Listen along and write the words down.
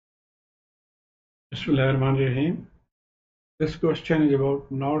Bismillahirrahmanirrahim. This question is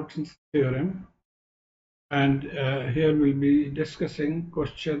about Norton's theorem, and here we'll be discussing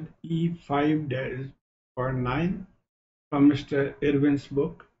question E5-9 from Mr. Irwin's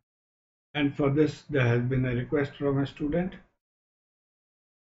book. And for this, there has been a request from a student.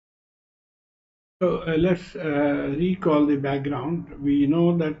 So let's recall the background. We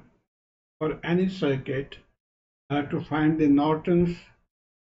know that for any circuit, to find the Norton's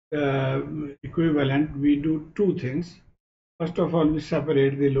equivalent, we do two things. First of all, we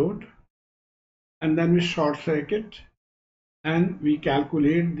separate the load, and then we short circuit, and we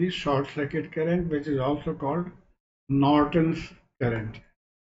calculate the short circuit current, which is also called Norton's current.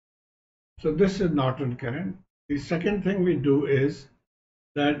 So this is Norton current. The second thing we do is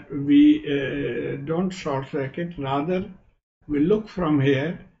that we don't short circuit, rather we look from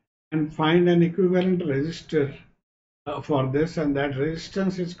here and find an equivalent resistor for this, and that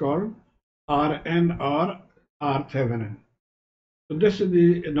resistance is called Rn or R Thevenin. So this is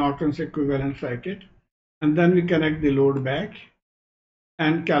the Norton's equivalent circuit, and then we connect the load back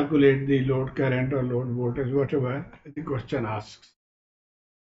and calculate the load current or load voltage, whatever the question asks.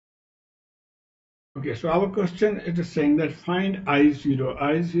 Okay, so our question, it is saying that find I0.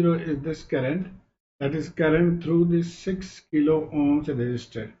 I0 is this current, that is current through the 6 kilo ohms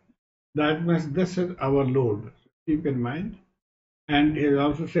resistor. That means this is our load. Keep in mind. And he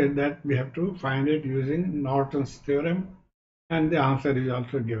also said that we have to find it using Norton's theorem, and the answer is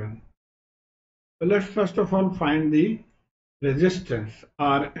also given. So let's first of all find the resistance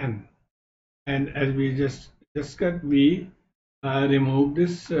Rn. And as we just discussed, we remove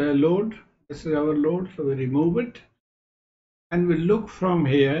this load. This is our load, so we remove it, and we look from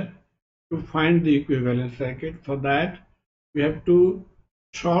here to find the equivalent circuit. For that, we have to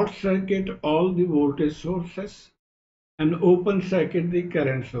short circuit all the voltage sources and open circuit the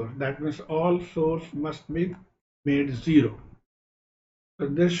current source. That means all source must be made zero. So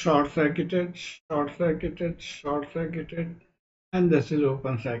this short circuited, short circuited, short circuited, and this is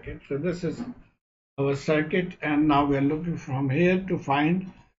open circuit. So this is our circuit, and now we are looking from here to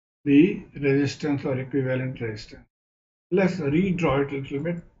find the resistance or equivalent resistance. Let's redraw it a little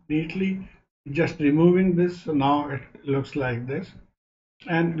bit neatly, just removing this. So now it looks like this,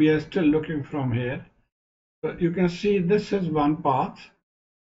 and we are still looking from here. So you can see this is one path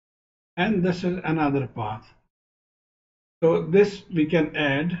and this is another path. So this we can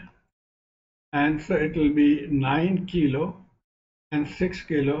add, and so it will be 9 kilo and 6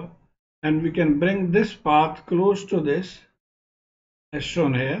 kilo, and we can bring this path close to this as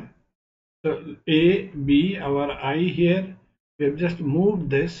shown here. So A, B, our I here, we have just moved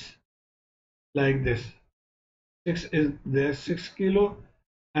this like this. 6 is there, 6 kilo,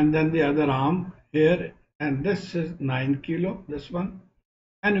 and then the other arm here, and this is 9 kilo, this one.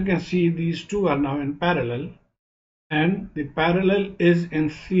 And you can see these two are now in parallel, and the parallel is in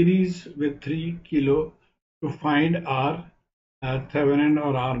series with 3 kilo to find R Thevenin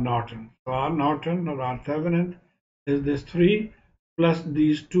or R Norton. So R Norton or R Thevenin is this 3 plus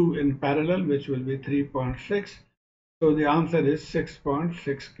these two in parallel, which will be 3.6. So the answer is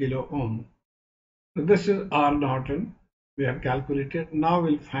 6.6 kilo ohm. So this is R Norton we have calculated. Now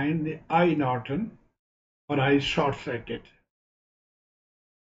we'll find the I Norton or I short circuit.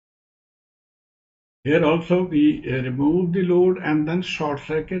 Here also we remove the load and then short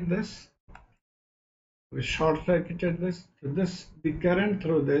circuit this. We short circuited this. So the current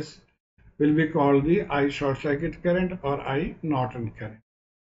through this will be called the I short circuit current or I Norton current.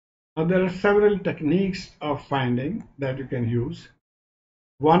 Now there are several techniques of finding that you can use.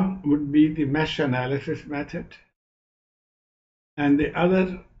 One would be the mesh analysis method, and the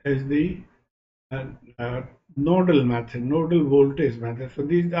other is the nodal method, nodal voltage method. So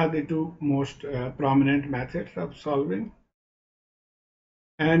these are the two most prominent methods of solving,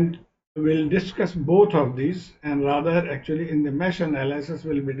 and we'll discuss both of these, and rather actually in the mesh analysis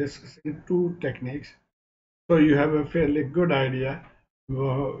we'll be discussing two techniques, so you have a fairly good idea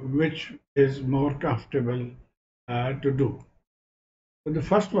which is more comfortable to do. So the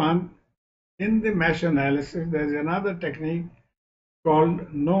first one, in the mesh analysis, there is another technique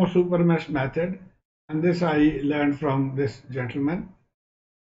called no supermesh method, and this I learned from this gentleman.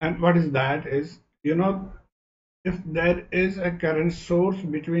 And what is that is, if there is a current source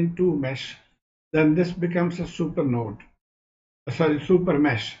between two mesh, then this becomes a super mesh.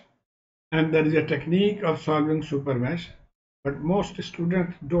 And there is a technique of solving super mesh, but most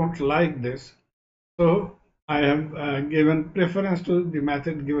students don't like this. So I have given preference to the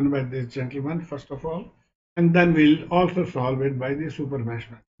method given by this gentleman first of all, and then we'll also solve it by the super mesh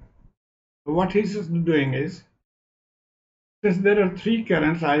method. So what he's doing is, Since there are three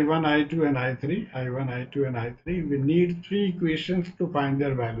currents, I1, I2, and I3, I1, I2, and I3, we need three equations to find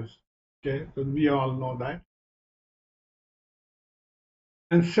their values. Okay, so we all know that.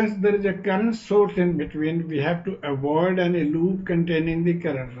 And since there is a current source in between, we have to avoid any loop containing the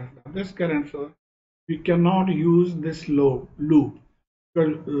current source. Now, this current source, we cannot use this loop,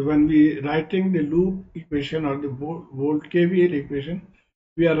 because when we writing the loop equation or the volt KVL equation,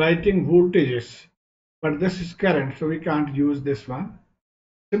 we are writing voltages, but this is current, so we can't use this one.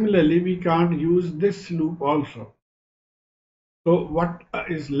 Similarly, we can't use this loop also. So what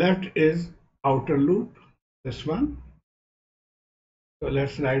is left is outer loop, this one. So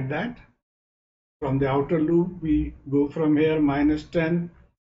let's write that. From the outer loop, we go from here -10,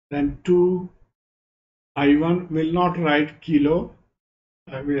 then 2 I1 will not write kilo.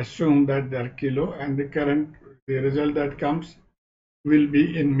 We assume that they are kilo, and the current, the result that comes will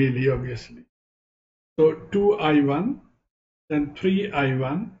be in milli, obviously. So 2 I1, then 3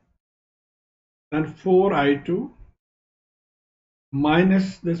 I1, then 4 I2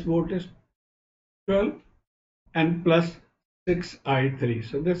 minus this voltage 12 and plus 6 I3.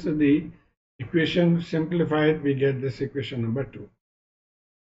 So this is the equation simplified. We get this equation number 2.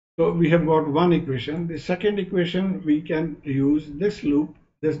 So we have got one equation. The second equation, we can use this loop.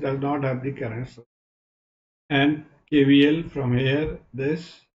 This does not have the current source. And KVL from here,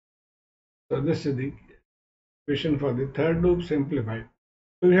 this. So this is the equation for the third loop simplified.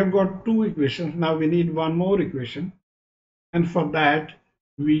 So we have got two equations. Now we need one more equation. And for that,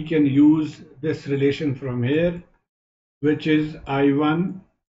 we can use this relation from here, which is I1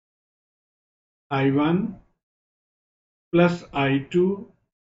 plus I2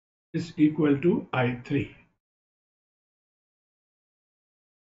 is equal to I3.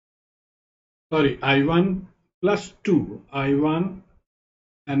 Sorry, I1 plus 2. I1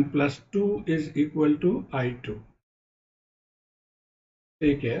 and plus 2 is equal to I2.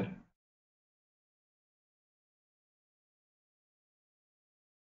 Take care.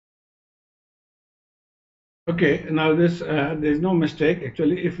 Okay, now this there is no mistake.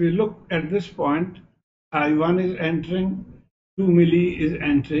 Actually, if we look at this point, I1 is entering, 2 milli is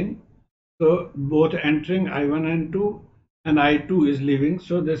entering. So both entering I1 and 2, and I2 is leaving.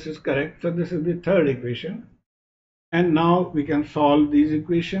 So this is correct. So this is the third equation. And now we can solve these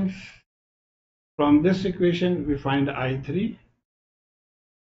equations. From this equation, we find I3.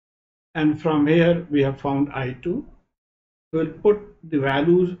 And from here, we have found I2. We'll put the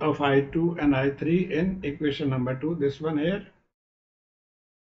values of I2 and I3 in equation number 2, this one here.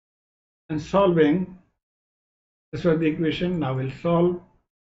 And solving, this was the equation. Now we'll solve.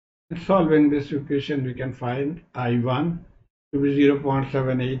 In solving this equation, we can find I1 to be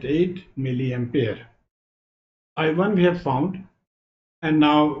 0.788 milliampere. I1 we have found, and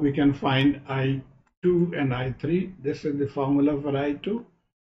now we can find I2 and I3. This is the formula for I2.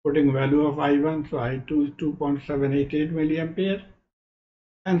 Putting value of I1, so I2 is 2.788 milliampere.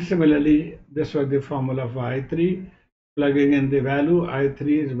 And similarly, this was the formula for I3. Plugging in the value, I3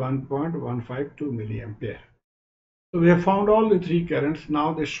 is 1.152 milliampere. So we have found all the three currents.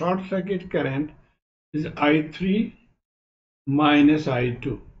 Now the short circuit current is I3 minus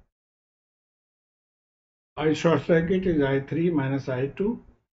I2. I short circuit is I3 minus I2,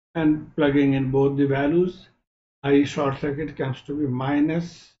 and plugging in both the values, I short circuit comes to be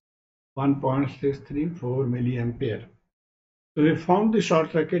minus 1.634 milliampere. So we found the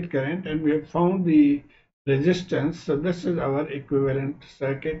short circuit current and we have found the resistance. So this is our equivalent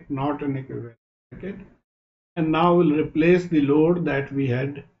circuit, Norton equivalent circuit. And now we'll replace the load that we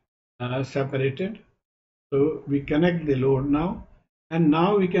had separated. So we connect the load now, and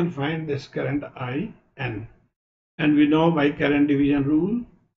now we can find this current IN. And we know by current division rule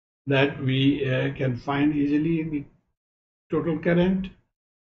that we can find easily the total current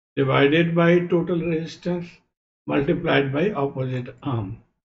divided by total resistance multiplied by opposite arm.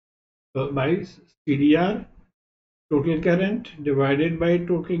 So by CDR, total current divided by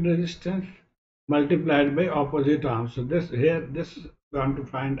total resistance multiplied by opposite arm. So this here, this is going to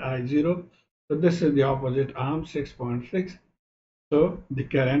find I0. So this is the opposite arm, 6.6. So the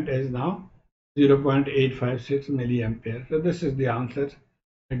current is now 0.856 milliampere. So this is the answer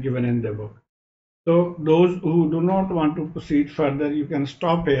given in the book. So those who do not want to proceed further, you can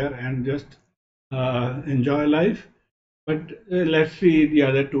stop here and just enjoy life. But let's see the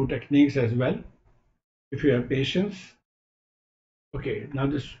other two techniques as well, if you have patience. Okay, now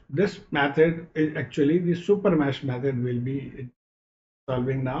this method is actually the super mesh method we'll be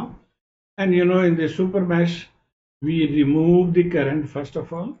solving now. And you know, in the super mesh, we remove the current first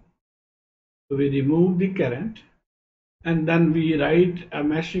of all. So we remove the current, and then we write a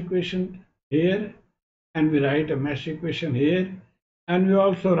mesh equation here, and we write a mesh equation here, and we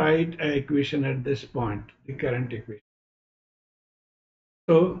also write an equation at this point, the current equation.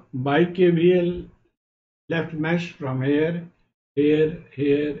 So by KVL, left mesh from here, here,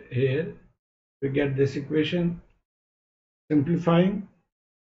 here, here, we get this equation. Simplifying.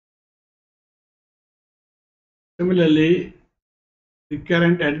 Similarly, the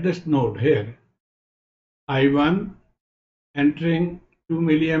current at this node here, I1 entering 2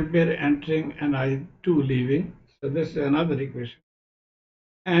 milliampere entering and I2 leaving. So this is another equation.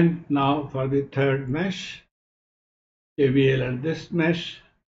 And now for the third mesh, KVL at this mesh,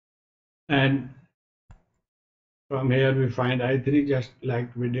 and from here we find I3 just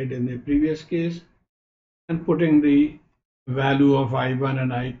like we did in the previous case, and putting the value of I1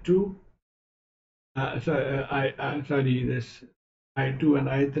 and I2, this I2 and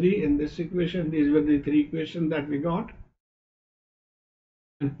I3 in this equation. These were the three equations that we got,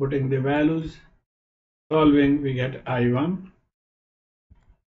 and putting the values, solving, we get I1,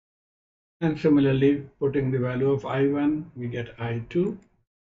 and similarly putting the value of I1, we get I2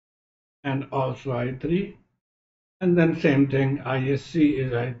 and also I3, and then same thing, ISC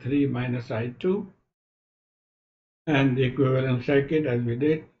is I3 minus I2, and the equivalent circuit as we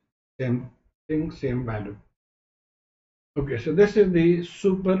did, same thing, same value. Okay, so this is the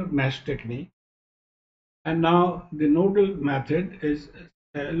super mesh technique. And now the nodal method is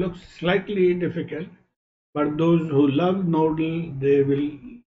looks slightly difficult, but those who love nodal, they will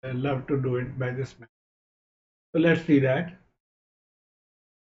love to do it by this method. So let's see that.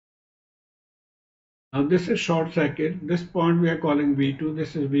 Now this is short circuit. This point we are calling V2.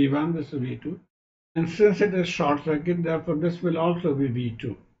 This is V1. This is V2. And since it is short circuit, therefore this will also be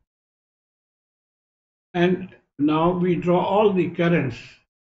V2. And now we draw all the currents.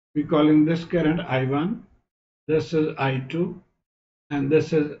 We're calling this current I1. This is I2. And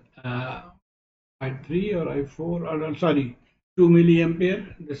this is I3 or I4, or sorry, 2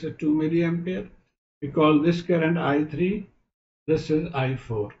 milliampere. This is 2 milliampere. We call this current I3. This is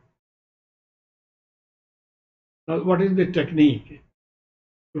I4. Now, what is the technique?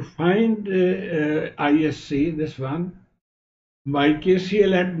 To find ISC, this one, by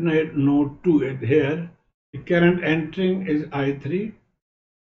KCL at node 2 here, the current entering is I3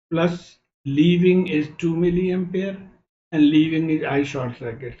 plus leaving is 2 milliampere and leaving is I short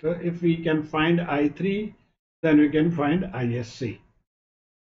circuit. So if we can find I3, then we can find ISC.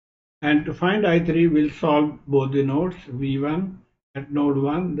 And to find I3, we'll solve both the nodes. V1 at node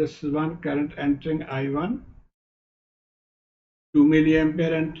 1, this is one current entering I1, 2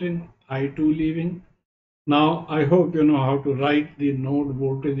 milliampere entering, I2 leaving. Now I hope you know how to write the node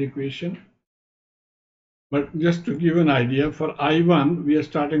voltage equation. But just to give an idea, for I1, we are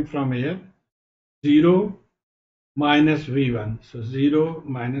starting from here, 0 minus V1. So 0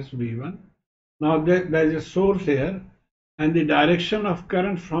 minus V1. Now there is a source here, and the direction of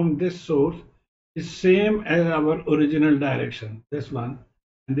current from this source is same as our original direction, this one.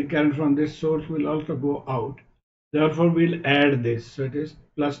 And the current from this source will also go out. Therefore, we'll add this. So it is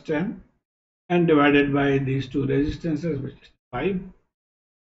plus 10 and divided by these two resistances, which is 5.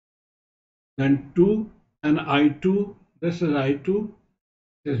 Then 2 and I2. This is I2.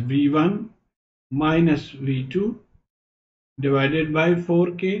 This is V1 minus V2 divided by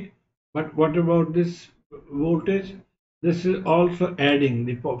 4K. But what about this voltage? This is also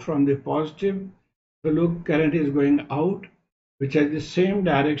adding from the positive. So look, current is going out, which has the same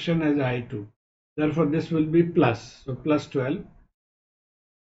direction as I2. Therefore, this will be plus. So plus 12.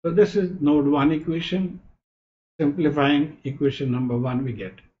 So this is node 1 equation. Simplifying equation number 1 we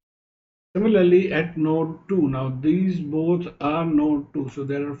get. Similarly, at node 2, now these both are node 2. So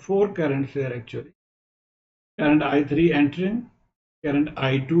there are 4 currents here actually. Current I3 entering, current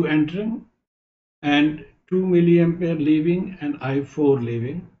I2 entering, and 2 milliampere leaving and I4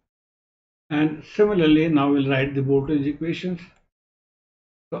 leaving. And similarly, now we'll write the voltage equations.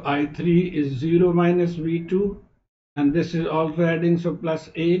 So I3 is 0 minus V2, and this is also adding, so plus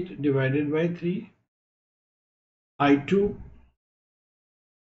 8 divided by 3. I2,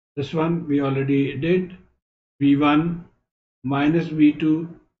 this one we already did, V1 minus V2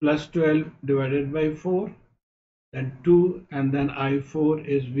 plus 12 divided by 4, then 2, and then I4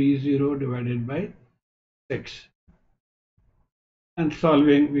 is V0 divided by 6. And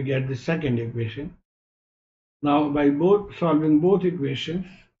solving, we get the second equation. Now, by solving both equations,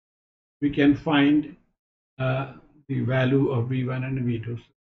 we can find the value of V1 and V2. So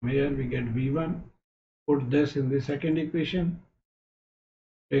from here we get V1, put this in the second equation.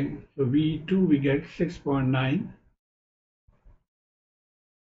 Okay, so V2 we get 6.9.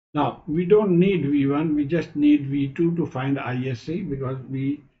 Now we don't need V1, we just need V2 to find ISC, because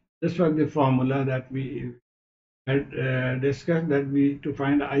we This was the formula that we had discussed, that we to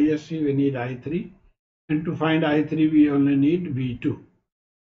find ISC we need I3, and to find I3 we only need V2.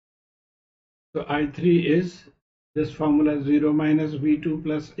 So I3 is this formula, 0 minus V2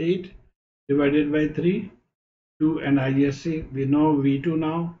 plus 8 divided by 3, 2, and ISC. We know V2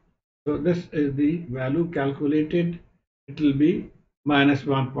 now. So this is the value calculated. It will be minus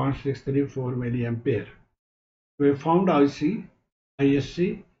 1.634 milliampere. We have found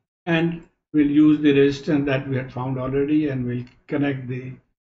ISC, and we'll use the resistance that we had found already, and we'll connect the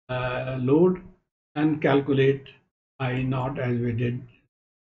load and calculate I naught as we did.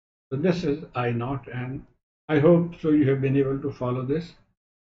 So this is I naught, and I hope so you have been able to follow this.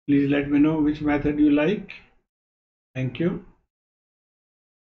 Please let me know which method you like. Thank you.